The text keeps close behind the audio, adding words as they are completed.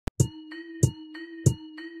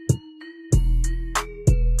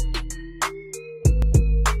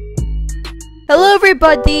Hello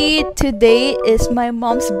everybody! Today is my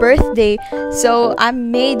mom's birthday, so I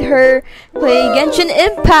made her play Genshin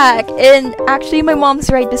Impact, and actually my mom's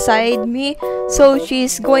right beside me, so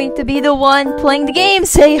she's going to be the one playing the game.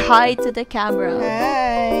 Say hi to the camera.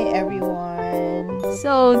 Hi everyone.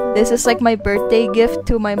 So this is like my birthday gift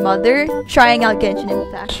to my mother, trying out Genshin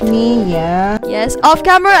Impact. Me, yeah. Yes, off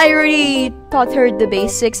camera I already taught her the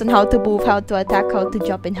basics on how to move, how to attack, how to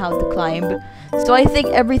jump, and how to climb. So I think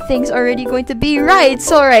everything's already going to be right.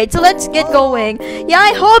 So let's get going. Yeah,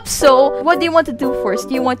 I hope so. What do you want to do first?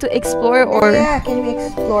 Do you want to explore or... Yeah, can we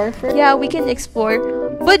explore first? Yeah, we can explore.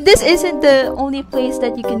 But this isn't the only place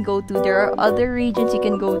that you can go to. There are other regions you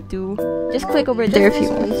can go to. Just click over there if you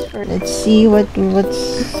want. Let's see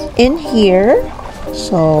what's in here.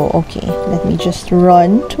 So, okay, let me just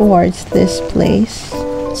run towards this place.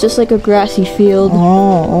 It's just like a grassy field.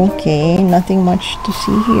 Oh, okay. Nothing much to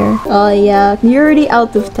see here. Yeah. You're already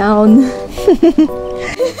out of town.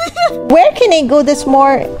 Where can I go that's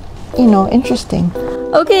more, interesting?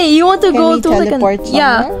 Okay, you want to go to like teleport somewhere?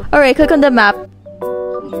 Yeah. Alright, click on the map.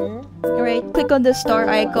 Here. Alright, click on the star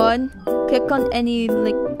icon. Click on any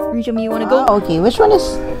like region you want to go. Okay, which one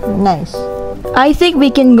is nice? I think we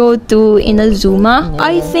can go to Inazuma. Yeah.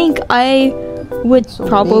 I think I would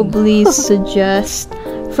probably suggest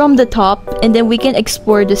from the top, and then we can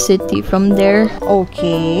explore the city from there.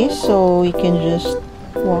 Okay, so we can just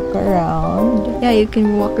walk around. Yeah, you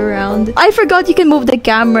can walk around. I forgot you can move the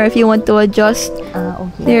camera if you want to adjust.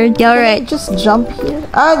 Okay. There, yeah, alright. Just jump here.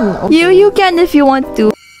 Okay. You can if you want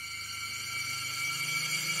to.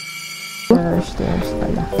 Stairs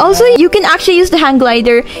pala. Also, you can actually use the hang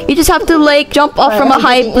glider. You just have to like jump off from a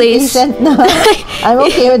high place. I'm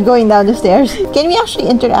okay with going down the stairs. Can we actually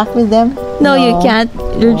interact with them? No, you can't.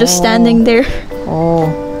 You're just standing there.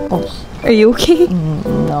 Oops. Are you okay?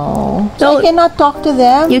 No. No. I cannot talk to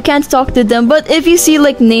them? You can't talk to them, but if you see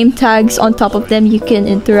like name tags on top of them, you can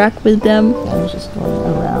interact with them. I'm just going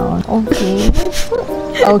around. Okay.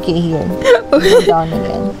 Okay, here. Go down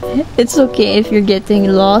again. It's okay if you're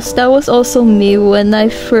getting lost. That was also me when I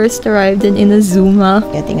first arrived in Inazuma.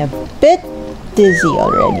 Getting a bit dizzy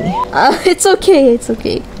already. It's okay, it's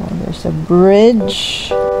okay. Oh, there's a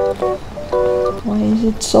bridge. Why is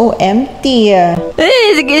it so empty?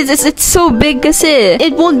 It's so big kasi.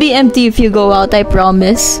 It won't be empty if you go out, I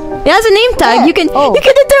promise. It has a name tag. You can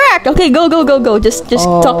interact. Okay, go. Just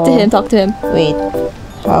talk to him. Wait.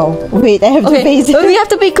 How? Wait, I have to face it. We have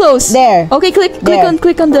to be close. There. Okay, click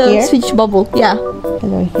on the Here? switch bubble. Yeah.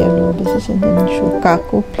 Hello, if you have no business in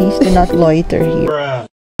Shukaku, please do not loiter here.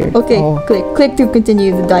 Okay, click to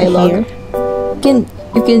continue the dialogue. Here?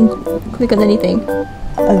 You can click on anything.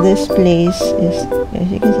 This place is,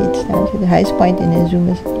 as you can see, it stands at the highest point in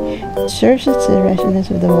Inazuma City. It serves as the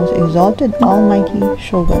residence of the most exalted, almighty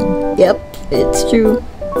shogun. Yep, it's true.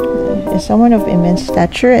 Is someone of immense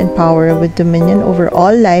stature and power with dominion over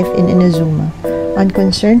all life in Inazuma.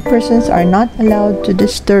 Unconcerned persons are not allowed to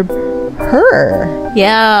disturb her.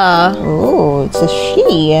 Yeah. Oh, it's a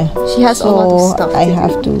she. She has a lot of stuff. I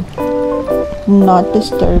have to not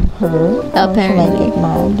disturb her. Apparently. I get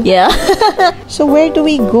mad. Yeah. So where do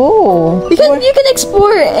we go? You can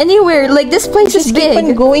explore anywhere. Like this place is big. Keep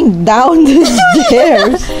on going down the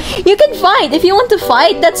stairs. You can fight. If you want to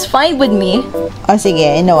fight, that's fine with me. Oh, sige,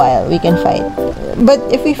 in a while we can fight. But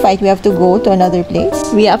if we fight, we have to go to another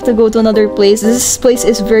place. We have to go to another place. This place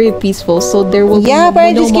is very peaceful, so there will be but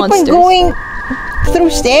I no just keep monsters. on going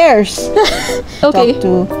through stairs. Okay.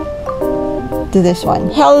 Talk to this one.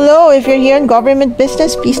 Hello, if you're here on government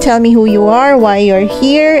business, please tell me who you are, why you're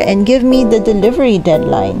here, and give me the delivery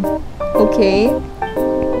deadline. Okay.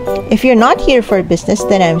 If you're not here for business,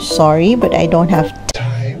 then I'm sorry, but I don't have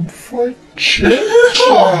time for chit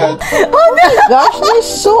chat. Oh my gosh, they're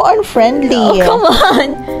so unfriendly. Oh, come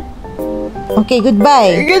on. Okay,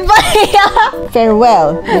 goodbye. Goodbye.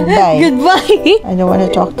 Farewell. Goodbye. Goodbye. I don't want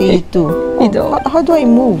to talk to you too. You don't. How do I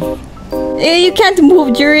move? You can't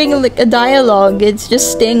move during like a dialogue. It's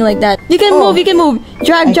just staying like that. You can move. You can move.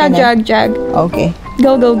 Drag. Okay.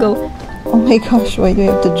 Go. Oh my gosh, why do I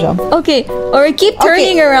have to jump? Okay. Or keep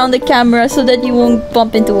turning around the camera so that you won't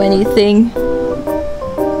bump into anything.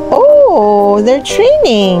 Oh, they're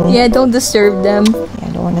training. Yeah, don't disturb them. I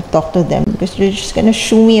don't want to talk to them because they're just gonna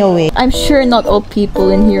shoo me away. I'm sure not all people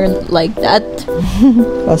in here like that.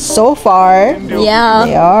 Well, so far, Yeah.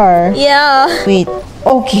 they are. Yeah. Wait.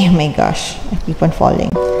 Okay, oh my gosh. I keep on falling.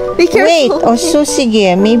 Be careful. Wait, so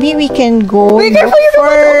sige, maybe we can go Be careful, for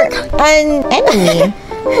an enemy.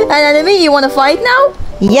 An enemy? You want to fight now?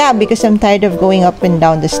 Yeah, because I'm tired of going up and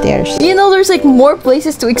down the stairs. You know, there's like more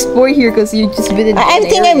places to explore here because you just been in I one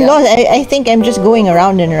think I'm area. lost. I think I'm just going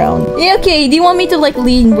around and around. Yeah, okay. Do you want me to like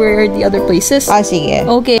lead where are the other places? Sige.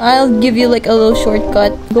 Okay, I'll give you like a little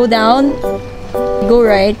shortcut. Go down. Go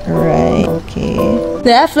right. Right. Okay.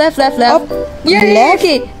 Left. Up. Yeah, Left?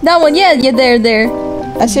 okay. That one. Yeah, there.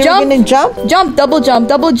 As if Jump. we're gonna jump? Jump, double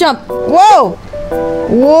jump. Whoa!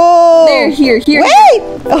 Whoa! There, here. Wait!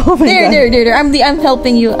 Oh my god. There. I'm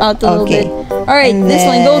helping you out a little Okay. bit. Alright, And this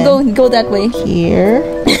one. Go that way. Here.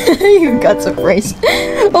 You got surprised.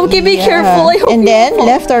 Okay, be Yeah. careful. I hope And you then fall.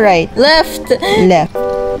 left or right? Left. Left.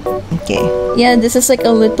 Okay. Yeah, this is like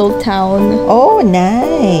a little town. Oh,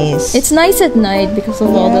 nice. It's nice at night because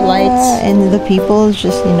of all the lights. And the people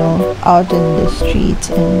just, out in the streets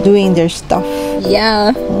and doing their stuff.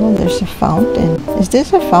 Yeah. Oh, there's a fountain. Is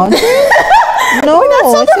this a fountain? No,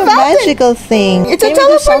 not it's a a fountain. magical thing. It's Can a we do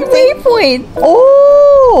teleport something? waypoint.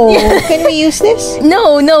 Oh! Can we use this?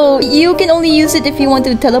 No. You can only use it if you want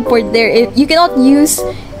to teleport there. You cannot use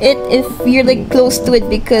it if you're like close to it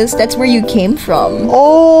because that's where you came from.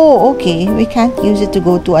 Oh, okay. We can't use it to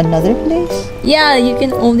go to another place? Yeah, you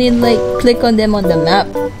can only like click on them on the map.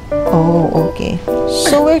 Oh, okay.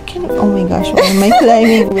 So where can... Oh my gosh, why am I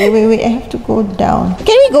climbing? Wait. I have to go down.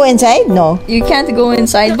 Can we go inside? No. You can't go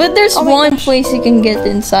inside, but there's Oh my one gosh. place you can get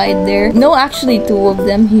inside there. No, actually two of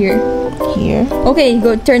them here. Here. Okay,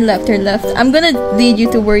 go turn left. I'm gonna lead you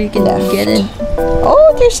to where you can Left. get in.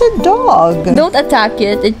 Oh, there's a dog. Don't attack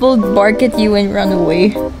it. It will bark at you and run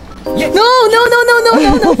away.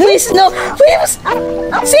 No, please, no, please.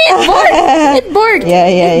 See, it barked. It barked. Yeah.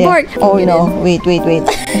 It barked. Oh Get no, in. wait. Okay,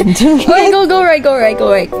 go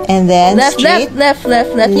right. And then Left. straight.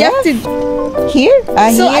 You have to. Here?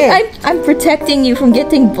 So Here. I'm protecting you from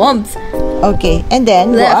getting bumped. Okay, and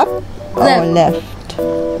then Left. go up. Left.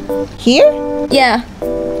 Oh, left. Here? Yeah.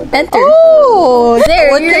 Enter. Oh,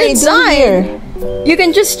 There, what you're can I do inside. here? You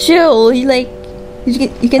can just chill. You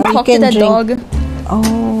can Or talk you to can that drink. dog.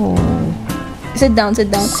 Oh, Sit down.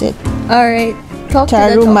 sit. All right. Talk to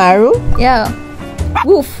that dog. Tarumaru? Yeah.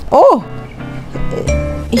 Woof. Oh,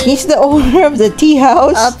 he's the owner of the tea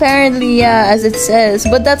house. Apparently, yeah, as it says.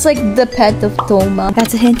 But that's like the pet of Toma.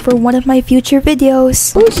 That's a hint for one of my future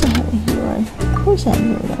videos. Who's that here? Who's that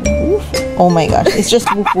here? Woof. Oh my gosh, it's just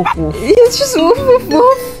woof. It's just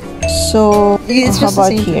woof. So, It's how just the about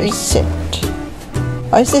same here? thing. Sit.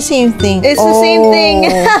 Oh, it's the same thing. It's the same thing.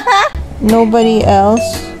 Nobody else.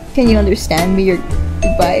 Can you understand me?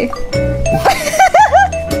 Goodbye.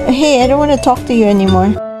 Hey, I don't want to talk to you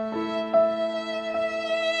anymore.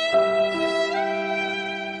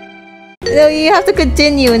 No, you have to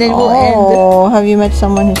continue and then we'll end. Oh, have you met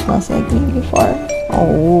someone who smells like me before?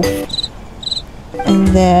 Oh. And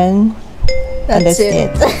then... and That's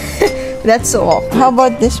it. That's all. How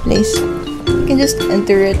about this place? You can just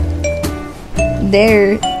enter it.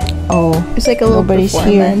 There. Oh, It's like a little nobody's here.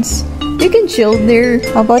 performance. You can chill there.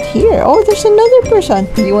 How about here? Oh, there's another person.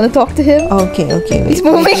 Do you want to talk to him? Okay. Wait, He's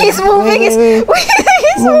moving. wait. He's moving. Wait.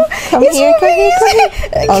 He's Move. Come he's here, come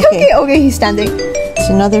moving. here. Okay. He's standing. It's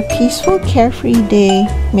another peaceful, carefree day.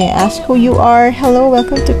 May I ask who you are? Hello,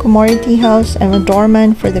 welcome to Komori Tea House. I'm a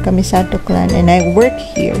doorman for the Kamisato clan and I work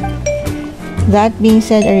here. That being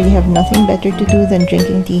said, I really have nothing better to do than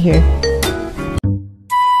drinking tea here.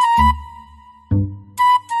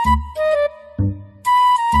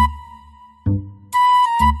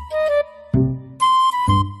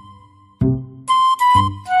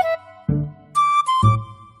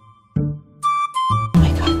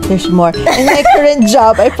 There's more. In my current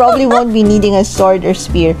job, I probably won't be needing a sword or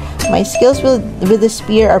spear. My skills with the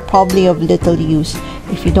spear are probably of little use.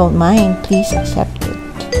 If you don't mind, please accept it.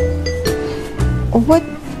 What?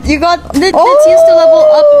 You got that's used to level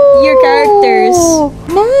up your characters.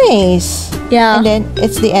 Nice. Yeah. And then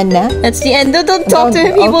it's the end now. That's the end. Don't talk to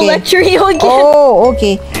him. He will Okay. lecture you again. Oh,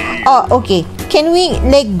 okay. Okay. Can we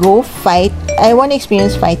go fight? I want to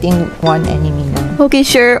experience fighting one enemy now. Okay,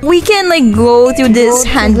 sure. We can like go through this Go to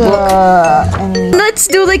handbook. the enemy. Let's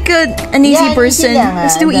do like an easy Yeah, person. lang,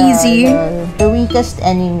 Let's do the- easy. The weakest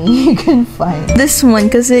enemy you can find. This one,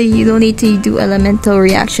 because you don't need to do elemental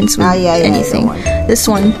reactions with Yeah, anything. the one. This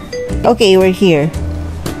one. Okay, we're here.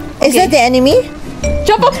 Is Okay. that the enemy?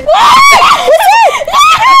 Jump up!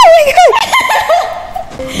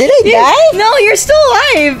 Did I die? No, you're still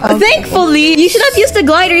alive. Okay. Thankfully, you should have used the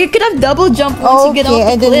glider. You could have double jump once you get off the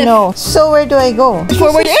I cliff. didn't know. So where do I go?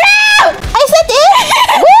 Forward. Is that it?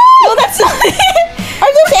 No, that's not it. Are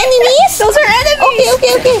those enemies? Those are enemies.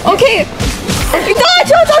 Okay. Okay.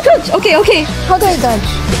 Dodge. Okay. How do I dodge?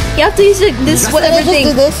 You have to use this Can I whatever just thing.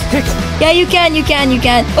 do this? Yeah, you can.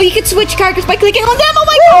 Oh, you can switch characters by clicking on them. Oh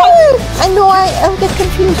my I know, I'll get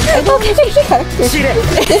confused. I don't know which character.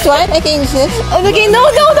 This one? I can use this. Okay, no.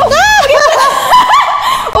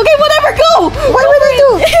 Okay, whatever, go! What would I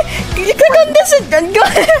do? You click on this and go.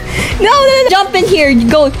 No. Jump in here.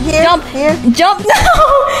 Go. Here, Jump. here. Jump. No.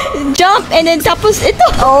 Jump and then tapos ito.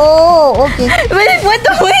 Oh, okay. Wait, wait.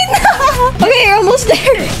 Okay, you're almost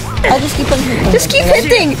there. I'll just keep on hitting. Just keep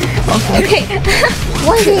hitting. Okay.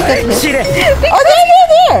 Why do you get hit? Oh,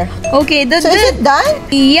 there. Okay, So is it done?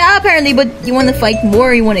 Yeah, apparently, but you want to fight more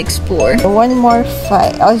or you want to explore? One more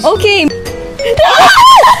fight. Okay.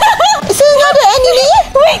 Is there another enemy?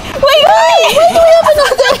 Wait. Why do we have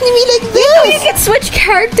another enemy like this? You can switch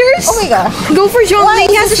characters. Oh my gosh. Go for Why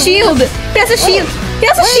Zhongli. He is has a this shield. He has a shield. He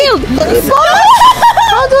has a shield. Can we fall?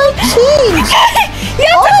 How do I change? You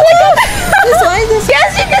have to click on This one?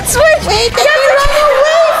 Yes, you can switch. Wait, You have to run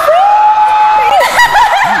away.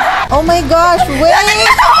 Oh my gosh, wait. Where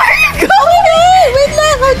are you going? Wait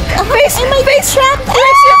lang. Face trap.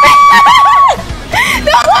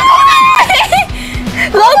 No.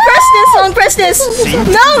 Long press this.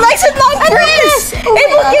 No, Lex and long press. Oh It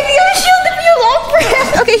my will God. give you a shield if you long press.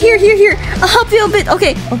 Okay, here. I'll help you a bit.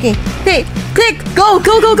 Okay. Okay. Click. Go.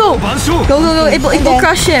 Go. It will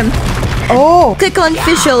crush him. Oh. Click on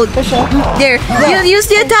official. There. Yeah. You use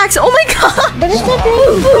the attacks. Oh my god. But it's not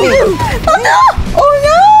really. Oh no.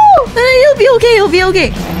 No, you'll be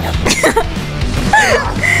okay.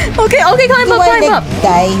 Okay, climb up.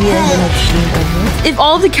 Die here in the next. If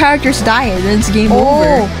all the characters die, then it's game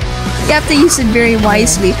over. You have to use it very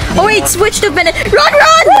wisely. Oh wait, switch to Bennett. Run!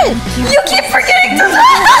 You keep forgetting to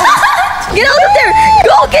get out of there.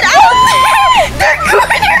 Go, get out. They're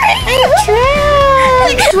cornering you.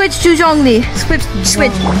 Switch to Zhongli.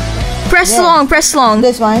 Switch. Press long.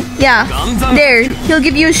 This one? Yeah. There. He'll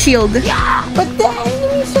give you a shield. But the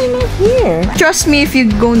enemies are not here. Trust me if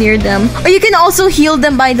you go near them. Or you can also heal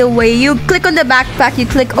them, by the way. You click on the backpack. You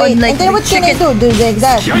click on like and then what can I do? Do like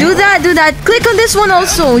that? Do that. Click on this one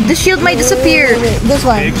also. The shield might disappear. Wait, this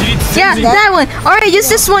one. Yeah, that one. Alright, use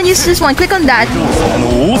this one. Click on that.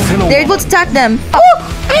 There, it will attack them. Oh,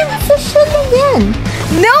 I'm official again.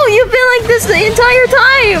 No, you've been like this the entire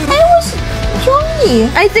time. I was Johnny.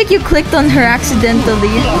 I think you clicked on her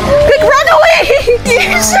accidentally. Quick, run away!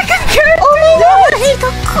 Your second character. Oh my god.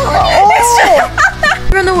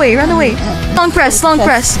 Run away. Long press. Long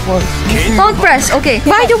press. Okay.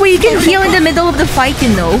 By the way, you can heal in the middle of the fight, you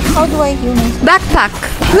know. How do I heal myself? Backpack.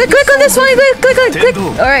 Click on this one. Click.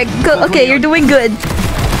 Alright, go. Okay, you're doing good.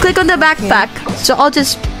 Click on the backpack. So I'll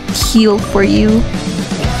just heal for you.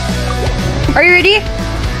 Are you ready?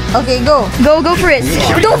 Okay, go. Go for it.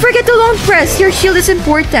 Don't forget to long press. Your shield is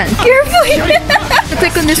important. Carefully.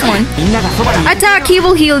 Click on this one. Attack, he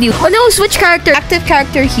will heal you. Oh no, switch character. Active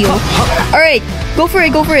character heal. Alright, go for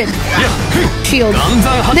it. Shield.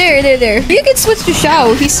 There. You can switch to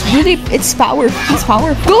Shao. He's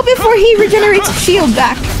powerful. Go before he regenerates shield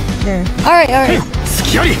back. There. Alright.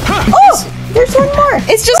 Oh! There's one more.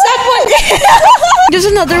 It's just that one. There's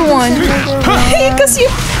another one. Because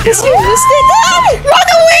you missed it. Run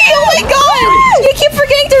away! Oh my god! You keep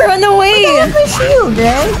forgetting to run away. I have my shield,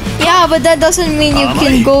 right? Yeah, but that doesn't mean you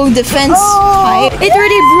can go defense type. It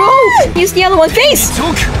already broke. Use the other one. Face!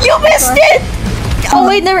 You missed it! Oh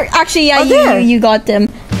wait, never. Actually, yeah, you got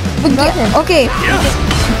them. Got him. Okay.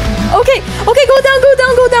 Go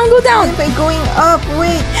down. If I'm going up,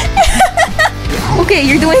 wait. Okay,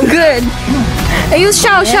 you're doing good. I use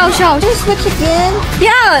Shao. Just switch again.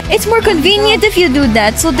 Yeah, it's more convenient if you do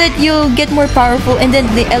that, so that you'll get more powerful, and then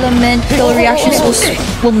the elemental reactions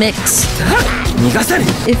will mix.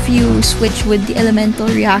 If you switch with the elemental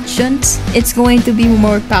reactions, it's going to be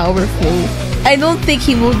more powerful. I don't think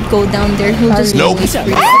he will go down there. He'll just go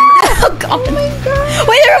straight. Oh god. Oh my god.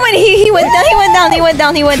 Wait, never mind. He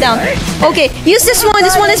went down. Okay, use this one.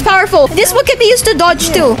 This one is powerful. This one can be used to dodge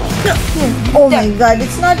too. Oh my god,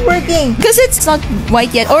 it's not working. Because it's not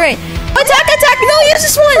white yet. Alright. Attack! No, use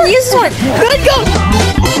this one. Good, go.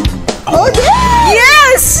 Oh, yeah.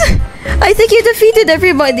 Yes! I think you defeated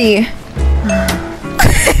everybody.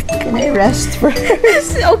 Can I rest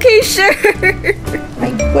first? Okay, sure.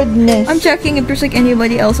 My goodness. I'm checking if there's like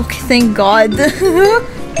anybody else. Okay, thank God.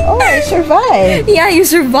 Oh, I survived. Yeah, you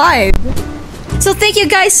survived. So thank you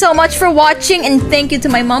guys so much for watching, and thank you to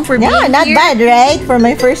my mom for being here. Yeah, not bad, right? For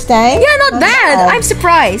my first time. Yeah, not bad. I'm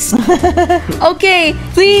surprised. Okay,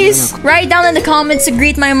 please write down in the comments to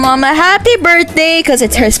greet my mom a happy birthday, because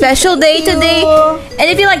it's her special day today. And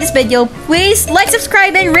if you like this video, please like,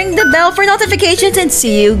 subscribe, and ring the bell for notifications, and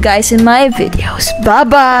see you guys in my videos. Bye-bye.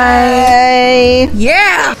 Bye.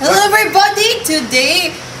 Yeah. Hello everybody.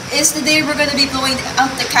 Today is the day we're gonna be blowing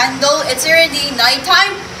out the candle. It's already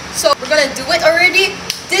nighttime, so we're gonna do it already.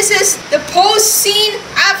 This is the post scene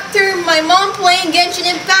after my mom playing Genshin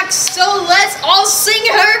Impact, so let's all sing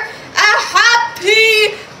her a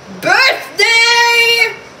happy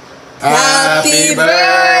birthday! Happy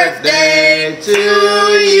birthday to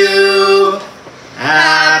you.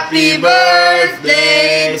 Happy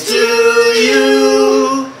birthday to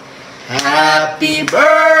you. Happy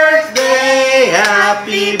birthday,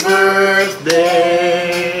 happy birthday.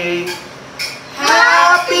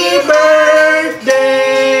 Happy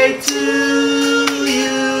birthday to you.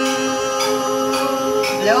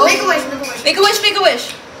 Hello? Make a wish, make a wish. Make a wish, make a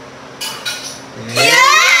wish.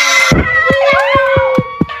 Yeah!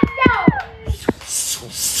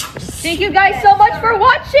 Thank you guys so much for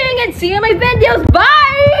watching and see you in my videos.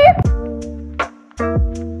 Bye!